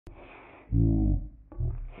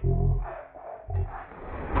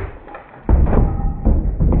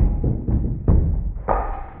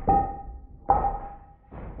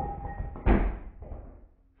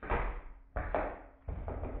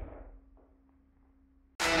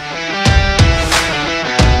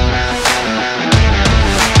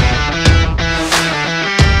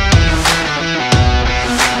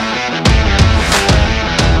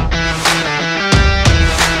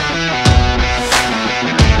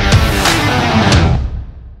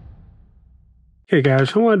Hey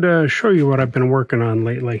guys, I wanted to show you what I've been working on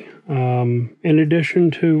lately. In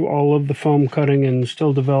addition to all of the foam cutting and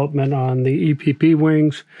still development on the EPP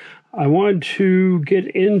wings, I wanted to get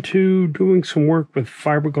into doing some work with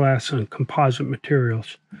fiberglass and composite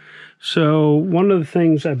materials. So one of the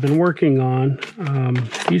things I've been working on,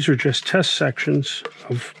 these are just test sections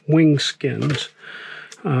of wing skins.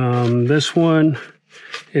 This one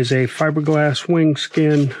is a fiberglass wing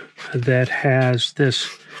skin that has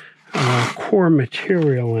this core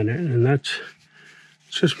material in it, and it's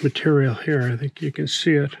just material here. I think you can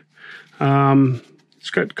see it. It's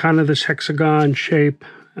got kind of this hexagon shape.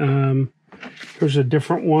 Here's a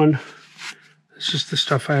different one. This is the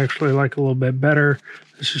stuff I actually like a little bit better.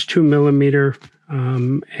 This is 2 millimeter,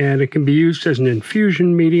 and it can be used as an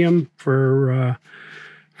infusion medium for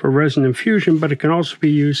resin infusion, but it can also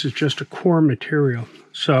be used as just a core material.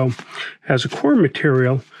 So as a core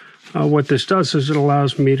material, what this does is it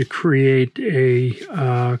allows me to create a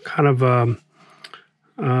kind of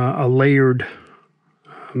a layered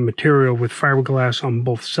material with fiberglass on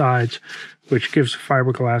both sides, which gives the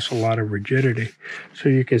fiberglass a lot of rigidity. So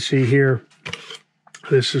you can see here,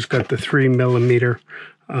 this has got the 3 millimeter,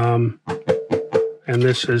 and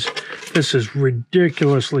this is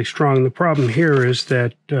ridiculously strong. The problem here is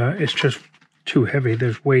that it's just too heavy.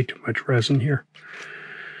 There's way too much resin here.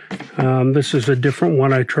 This is a different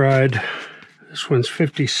one I tried. This one's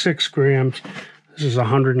 56 grams. This is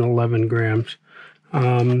 111 grams.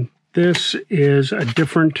 This is a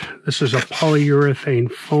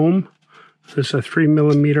polyurethane foam. This is a 3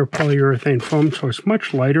 millimeter polyurethane foam, so it's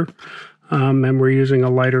much lighter. And we're using a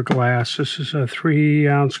lighter glass. This is a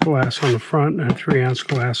 3-ounce glass on the front and a 3-ounce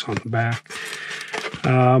glass on the back.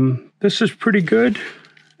 This is pretty good,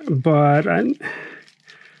 but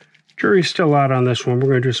jury's still out on this one. We're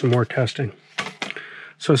going to do some more testing.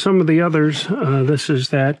 So some of the others, this is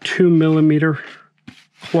that 2 millimeter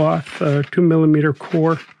cloth, 2 millimeter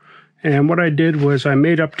core. And what I did was I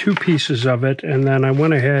made up 2 pieces of it, and then I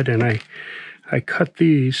went ahead and I cut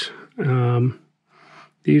these.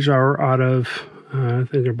 These are out of, I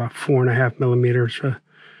think they're about 4.5 millimeters, a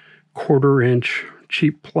 1/4 inch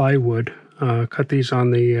cheap plywood. Cut these on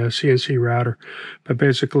the CNC router, but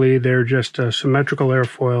basically they're just a symmetrical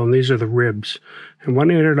airfoil, and these are the ribs. And what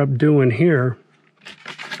I ended up doing here,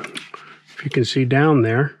 if you can see down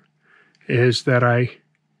there, is that I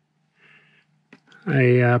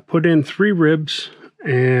put in 3 ribs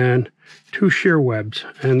and 2 shear webs,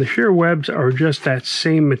 and the shear webs are just that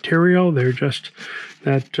same material. They're just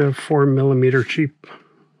that 4 millimeter cheap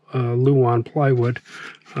Luan plywood,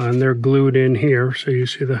 and they're glued in here. So you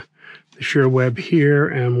see the shear web here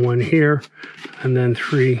and one here, and then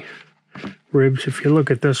 3 ribs. If you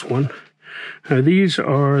look at this one,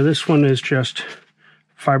 this one is just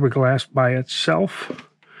fiberglass by itself,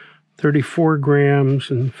 34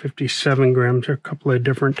 grams and 57 grams. There are a couple of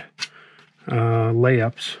different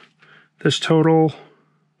layups. This total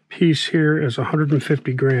piece here is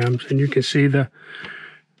 150 grams, and you can see the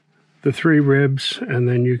 3 ribs, and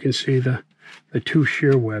then you can see the 2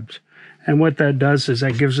 shear webs. And what that does is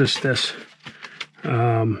that gives us this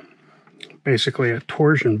basically a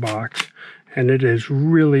torsion box, and it is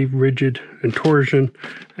really rigid in torsion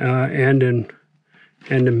and in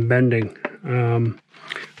bending.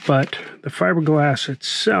 But the fiberglass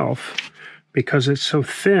itself, because it's so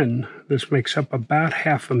thin, this makes up about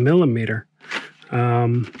 0.5 millimeter.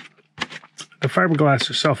 The fiberglass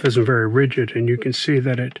itself isn't very rigid, and you can see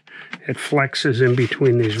that it flexes in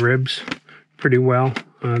between these ribs pretty well.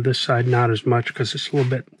 This side not as much because it's a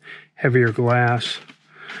little bit heavier glass,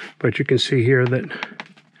 but you can see here that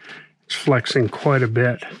it's flexing quite a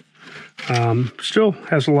bit. Still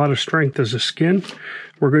has a lot of strength as a skin.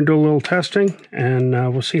 We're going to do a little testing, and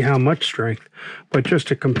we'll see how much strength. But just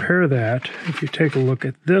to compare that, if you take a look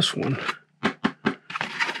at this one,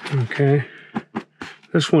 okay,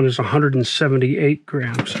 this one is 178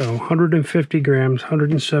 grams, so 150 grams,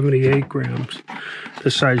 178 grams.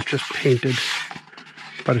 This side's just painted,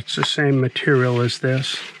 but it's the same material as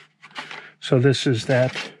this. So this is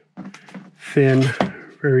that thin,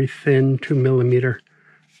 very thin 2 millimeter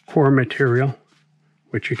core material,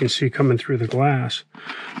 which you can see coming through the glass.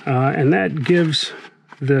 And that gives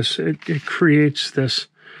this, it creates this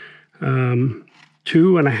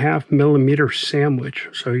 2.5 millimeter sandwich.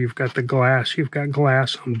 So you've got the glass, you've got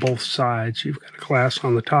glass on both sides. You've got glass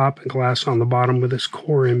on the top and glass on the bottom with this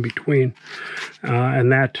core in between.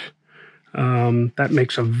 And that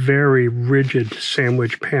makes a very rigid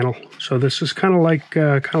sandwich panel. So this is kind of like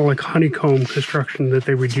honeycomb construction that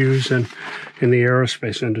they would use in the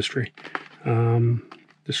aerospace industry.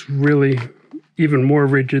 This really even more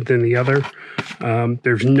rigid than the other.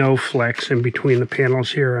 There's no flex in between the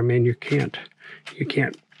panels here. I mean, you can't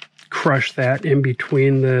crush that in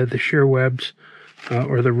between the shear webs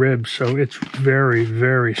or the ribs. So it's very,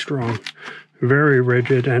 very strong, very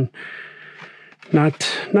rigid, and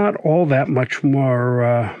not all that much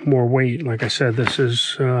more weight. Like I said, this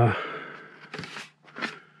is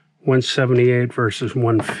 178 versus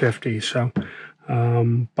 150. So,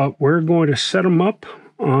 but we're going to set them up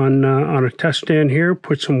on a test stand here,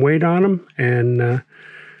 put some weight on them, and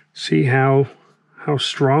see how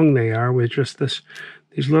strong they are with just these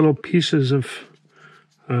little pieces of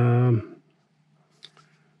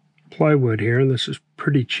plywood here. And this is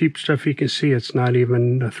pretty cheap stuff. You can see it's not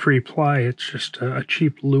even a 3-ply. It's just a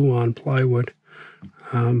cheap Luan plywood.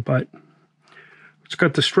 But it's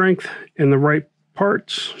got the strength in the right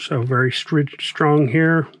parts. So very strong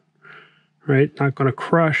here, right? Not going to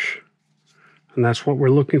crush. And that's what we're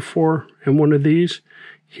looking for in one of these.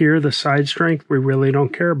 Here, the side strength, we really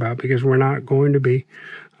don't care about because we're not going to be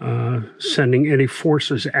sending any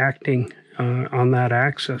forces acting on that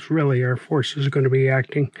axis. Really, our forces are going to be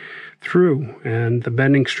acting through. And the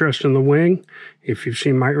bending stress in the wing, if you've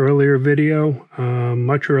seen my earlier video,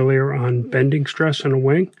 much earlier on bending stress in a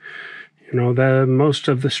wing, you know, most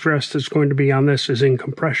of the stress that's going to be on this is in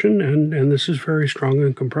compression, and this is very strong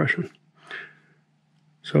in compression.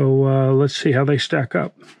 So let's see how they stack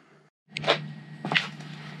up.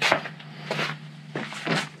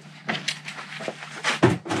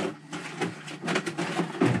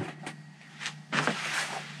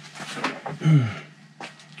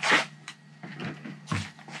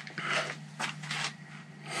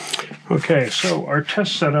 Okay, so our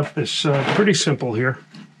test setup is pretty simple here.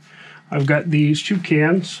 I've got these 2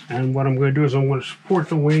 cans, and what I'm going to do is I'm going to support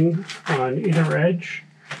the wing on either edge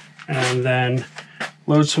and then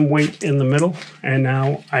load some weight in the middle. And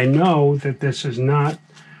now I know that this is not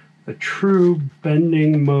the true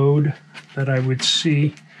bending mode that I would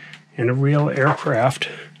see in a real aircraft,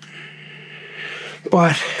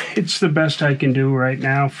 but it's the best I can do right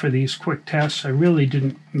now for these quick tests. I really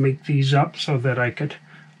didn't make these up so that I could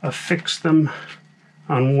affix them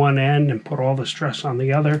on one end and put all the stress on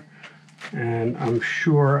the other. And I'm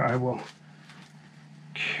sure I will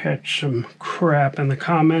catch some crap in the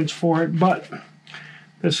comments for it, but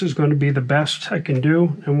this is going to be the best I can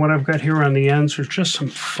do. And what I've got here on the ends is just some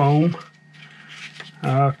foam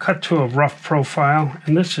cut to a rough profile.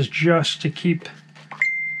 And this is just to keep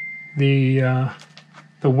the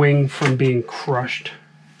wing from being crushed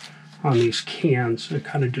on these cans and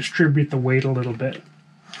kind of distribute the weight a little bit.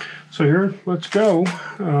 So here, let's go.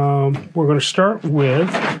 We're going to start with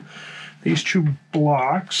these 2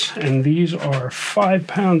 blocks, and these are 5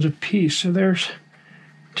 pounds a piece. So there's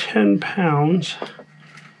 10 pounds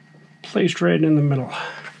placed right in the middle.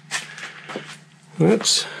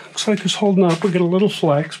 Looks like it's holding up. We get a little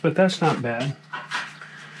flex, but that's not bad.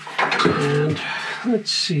 And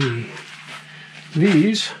let's see.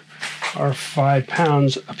 These are 5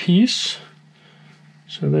 pounds a piece.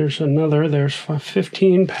 So there's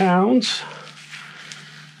 15 pounds.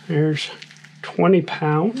 There's 20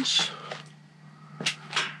 pounds.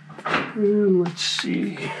 And let's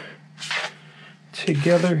see.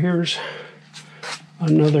 Together, here's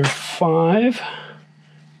another 5.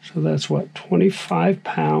 So that's what, 25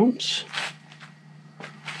 pounds.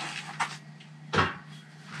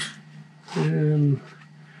 And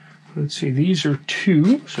let's see, these are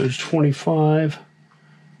 2, so there's 25,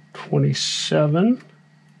 27,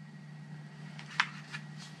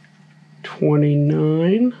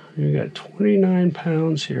 29. You got 29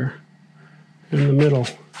 pounds here in the middle.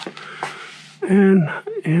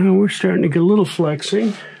 And we're starting to get a little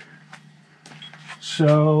flexing.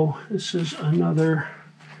 So this is another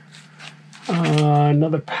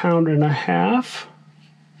pound and a half.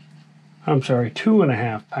 I'm sorry,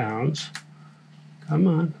 2.5 pounds. Come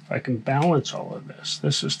on, if I can balance all of this.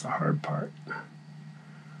 This is the hard part.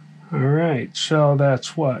 All right, so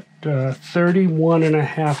that's what,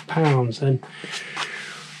 31.5 pounds. And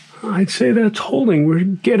I'd say that's holding. We're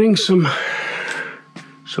getting some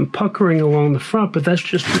puckering along the front, but that's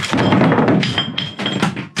just...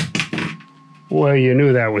 Well, you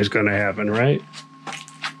knew that was going to happen, right?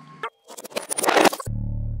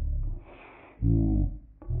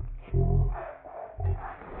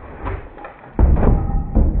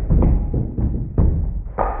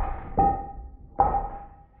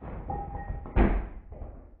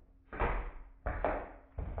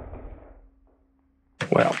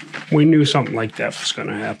 Well, we knew something like that was going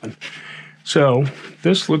to happen. So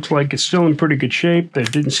this looks like it's still in pretty good shape. There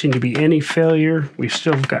didn't seem to be any failure. We've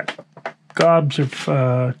still got gobs of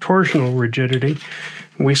torsional rigidity.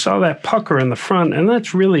 We saw that pucker in the front, and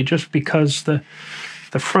that's really just because the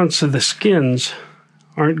fronts of the skins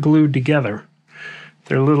aren't glued together.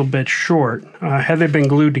 They're a little bit short. Had they been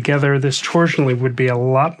glued together, this torsionally would be a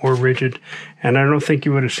lot more rigid, and I don't think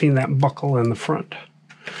you would have seen that buckle in the front.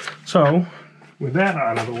 So, with that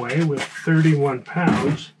out of the way, with 31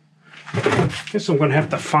 pounds, I guess I'm going to have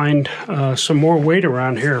to find some more weight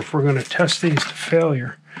around here if we're going to test these to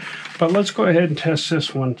failure. But let's go ahead and test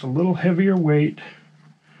this one. It's a little heavier weight,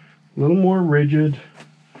 a little more rigid.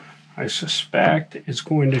 I suspect it's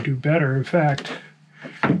going to do better. In fact,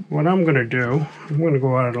 what I'm going to do, I'm going to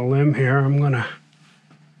go out on a limb here. I'm going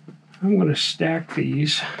to stack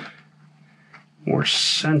these more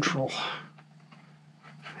central,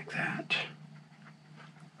 like that.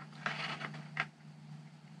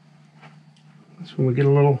 So we get a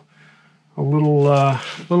little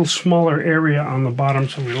smaller area on the bottom,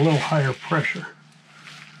 so we get a little higher pressure.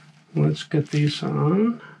 Let's get these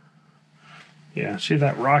on. Yeah, see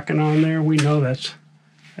that rocking on there? We know that's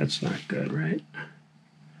not good, right?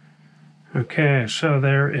 Okay, so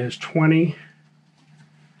there is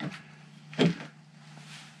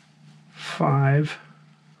 25.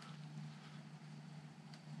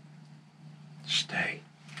 Stay.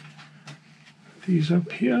 These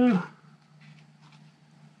up here.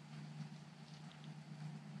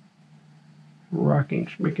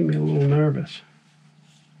 Rocking's making me a little nervous.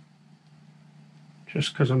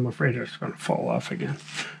 Just because I'm afraid it's going to fall off again.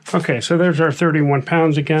 Okay, so there's our 31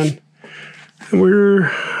 pounds again. We're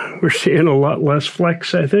seeing a lot less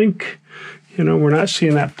flex, I think. You know, we're not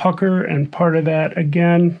seeing that pucker, and part of that,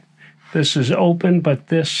 again, this is open, but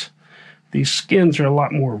these skins are a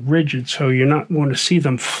lot more rigid, so you're not going to see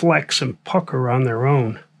them flex and pucker on their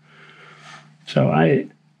own. So I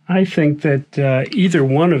think that either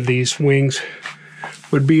one of these wings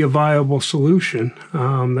would be a viable solution.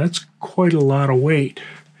 That's quite a lot of weight.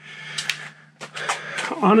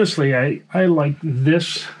 Honestly, I like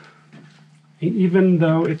this. Even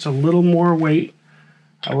though it's a little more weight,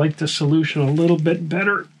 I like the solution a little bit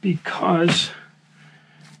better because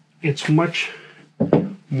it's much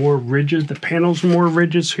more rigid. The panel's more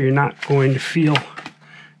rigid, so you're not going to feel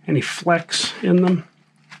any flex in them.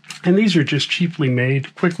 And these are just cheaply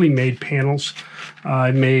made, quickly made panels.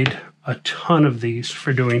 I made a ton of these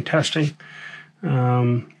for doing testing.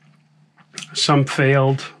 Some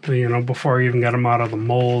failed, you know, before I even got them out of the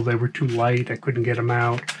mold. They were too light. I couldn't get them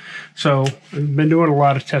out. So I've been doing a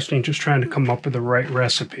lot of testing, just trying to come up with the right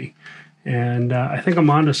recipe. And I think I'm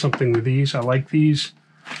onto something with these. I like these,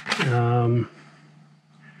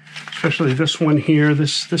 especially this one here.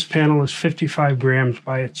 This panel is 55 grams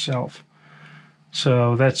by itself.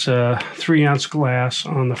 So that's a 3-ounce glass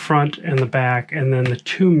on the front and the back, and then the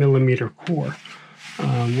 2-millimeter core,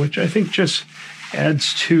 which I think just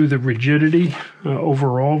adds to the rigidity,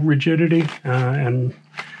 overall rigidity. And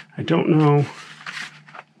I don't know,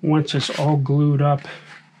 once it's all glued up,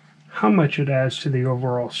 how much it adds to the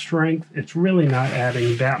overall strength. It's really not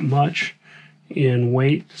adding that much in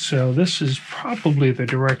weight. So this is probably the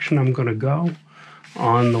direction I'm going to go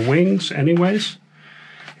on the wings anyways.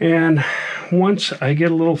 And once I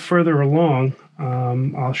get a little further along,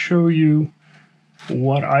 I'll show you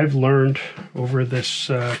what I've learned over this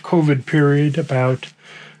COVID period about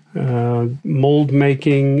mold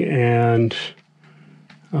making and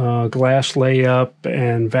glass layup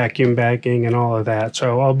and vacuum bagging and all of that.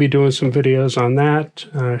 So I'll be doing some videos on that,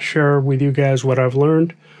 share with you guys what I've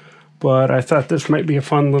learned. But I thought this might be a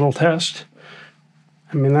fun little test.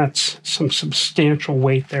 I mean, that's some substantial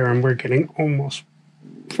weight there, and we're getting almost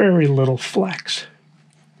very little flex.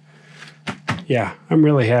 Yeah, I'm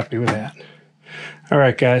really happy with that. All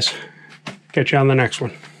right, guys. Catch you on the next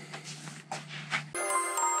one.